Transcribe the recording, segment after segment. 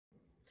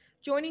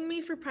Joining me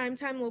for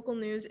Primetime Local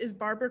News is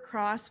Barbara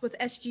Cross with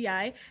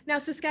SGI. Now,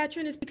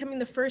 Saskatchewan is becoming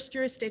the first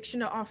jurisdiction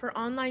to offer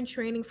online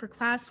training for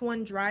Class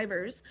 1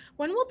 drivers.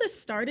 When will this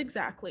start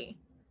exactly?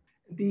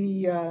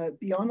 The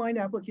online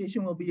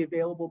application will be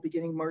available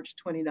beginning March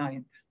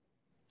 29th.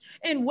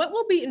 And what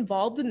will be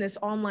involved in this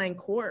online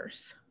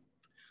course?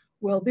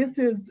 Well, this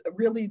is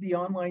really the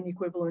online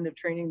equivalent of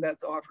training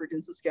that's offered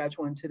in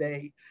Saskatchewan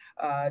today.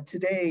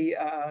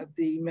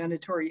 The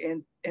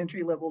mandatory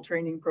entry-level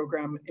training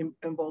program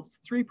involves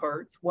three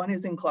parts. One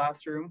is in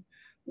classroom,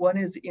 one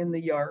is in the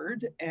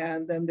yard,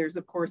 and then there's,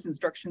 of course,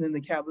 instruction in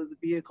the cab of the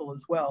vehicle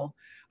as well.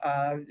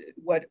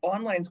 What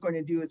online is going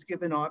to do is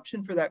give an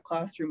option for that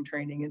classroom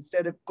training.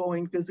 Instead of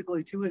going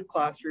physically to a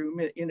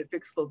classroom in a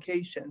fixed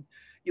location,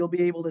 you'll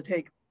be able to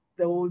take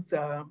those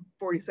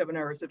 47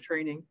 hours of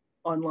training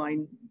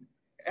online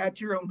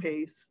at your own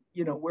pace,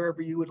 wherever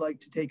you would like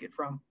to take it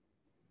from.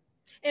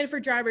 And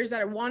for drivers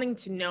that are wanting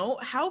to know,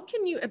 how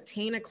can you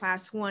obtain a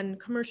Class 1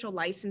 commercial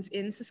license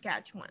in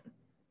Saskatchewan?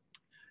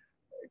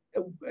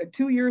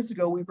 2 years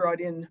ago, we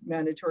brought in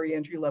mandatory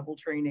entry-level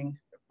training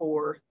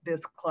for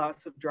this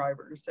class of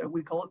drivers.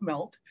 We call it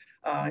MELT.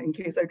 In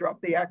case I drop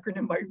the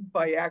acronym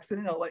by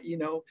accident, I'll let you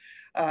know.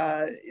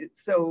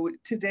 So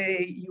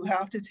today, you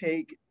have to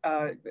take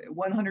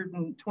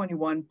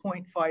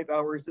 121.5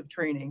 hours of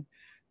training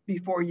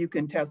before you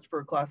can test for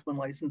a Class 1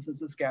 license in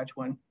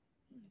Saskatchewan.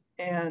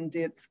 And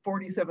it's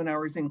 47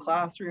 hours in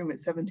classroom,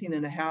 it's 17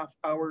 and a half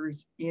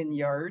hours in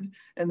yard,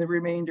 and the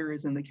remainder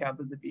is in the cab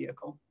of the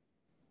vehicle.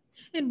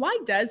 And why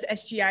does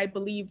SGI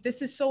believe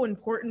this is so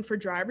important for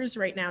drivers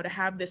right now to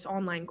have this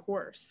online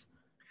course?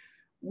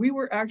 We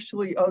were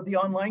actually, the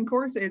online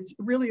course, it's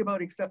really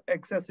about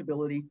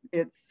accessibility.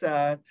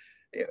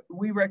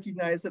 We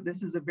recognize that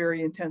this is a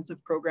very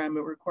intensive program.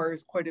 It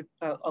requires quite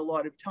a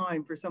lot of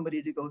time for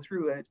somebody to go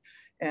through it.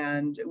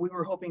 And we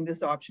were hoping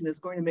this option is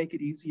going to make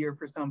it easier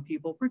for some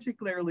people,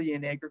 particularly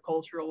in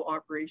agricultural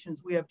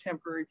operations. We have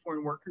temporary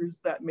foreign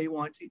workers that may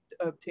want to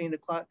obtain a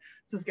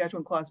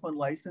Saskatchewan Class 1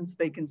 license.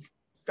 They can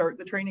start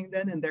the training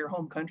then in their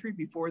home country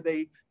before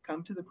they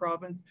come to the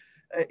province.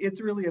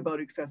 It's really about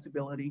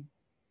accessibility.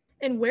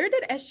 And where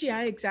did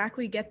SGI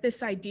exactly get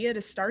this idea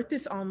to start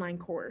this online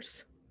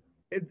course?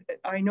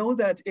 I know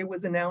that it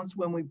was announced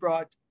when we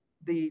brought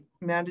the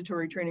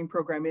mandatory training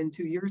program in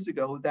 2 years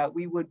ago that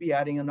we would be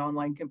adding an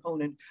online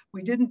component.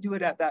 We didn't do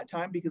it at that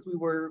time because we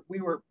were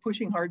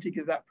pushing hard to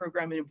get that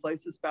program in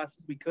place as fast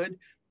as we could.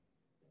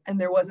 And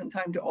there wasn't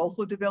time to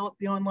also develop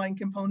the online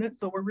component.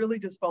 So we're really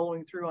just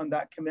following through on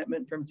that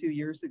commitment from 2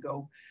 years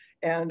ago.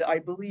 And I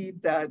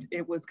believe that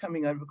it was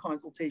coming out of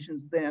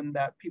consultations then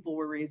that people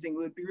were raising, it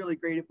would be really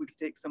great if we could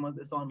take some of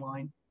this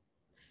online.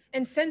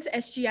 And since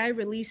SGI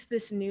released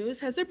this news,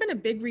 has there been a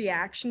big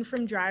reaction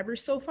from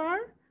drivers so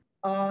far?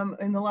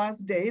 In the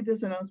last day,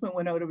 this announcement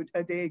went out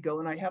a day ago,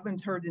 and I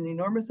haven't heard an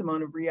enormous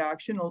amount of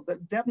reaction,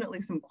 but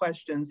definitely some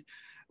questions.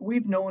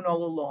 We've known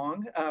all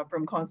along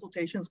from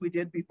consultations we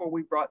did before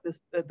we brought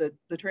the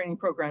training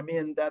program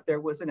in that there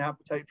was an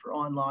appetite for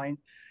online.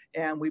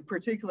 And we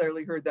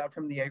particularly heard that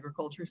from the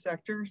agriculture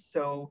sector.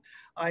 So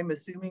I'm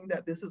assuming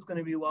that this is going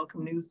to be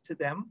welcome news to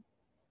them.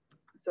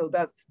 So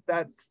that's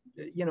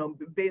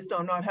based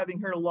on not having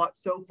heard a lot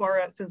so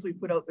far since we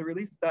put out the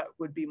release, that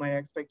would be my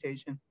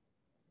expectation.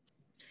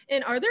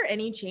 And are there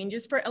any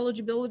changes for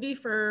eligibility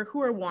for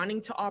who are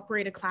wanting to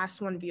operate a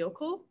Class 1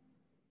 vehicle?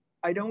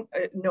 I don't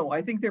know.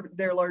 I think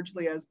they're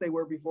largely as they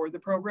were before the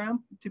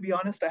program. To be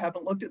honest, I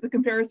haven't looked at the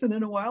comparison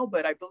in a while,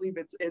 but I believe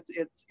it's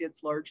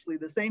largely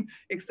the same,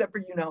 except for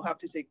you now have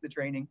to take the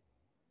training.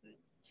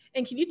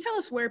 And can you tell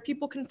us where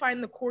people can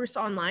find the course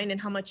online and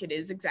how much it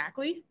is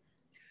exactly?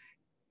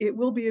 It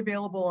will be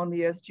available on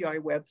the SGI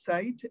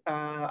website.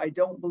 I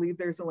don't believe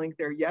there's a link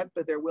there yet,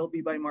 but there will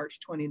be by March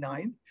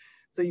 29th.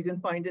 So you can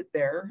find it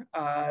there.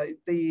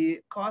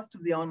 The cost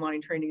of the online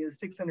training is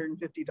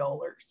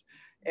 $650.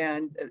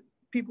 And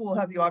people will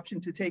have the option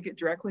to take it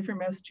directly from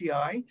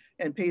SGI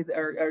and pay,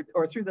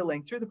 or through the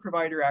link, through the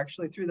provider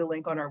actually, through the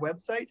link on our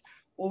website,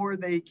 or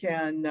they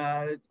can,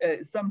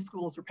 some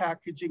schools are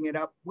packaging it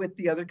up with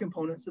the other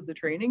components of the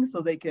training so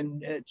they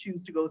can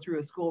choose to go through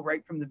a school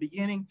right from the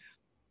beginning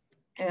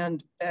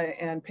and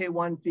pay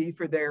one fee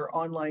for their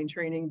online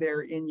training,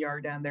 their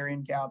in-yard and their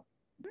in-cab.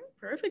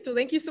 Perfect. Well,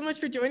 thank you so much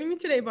for joining me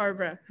today,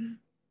 Barbara.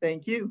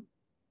 Thank you.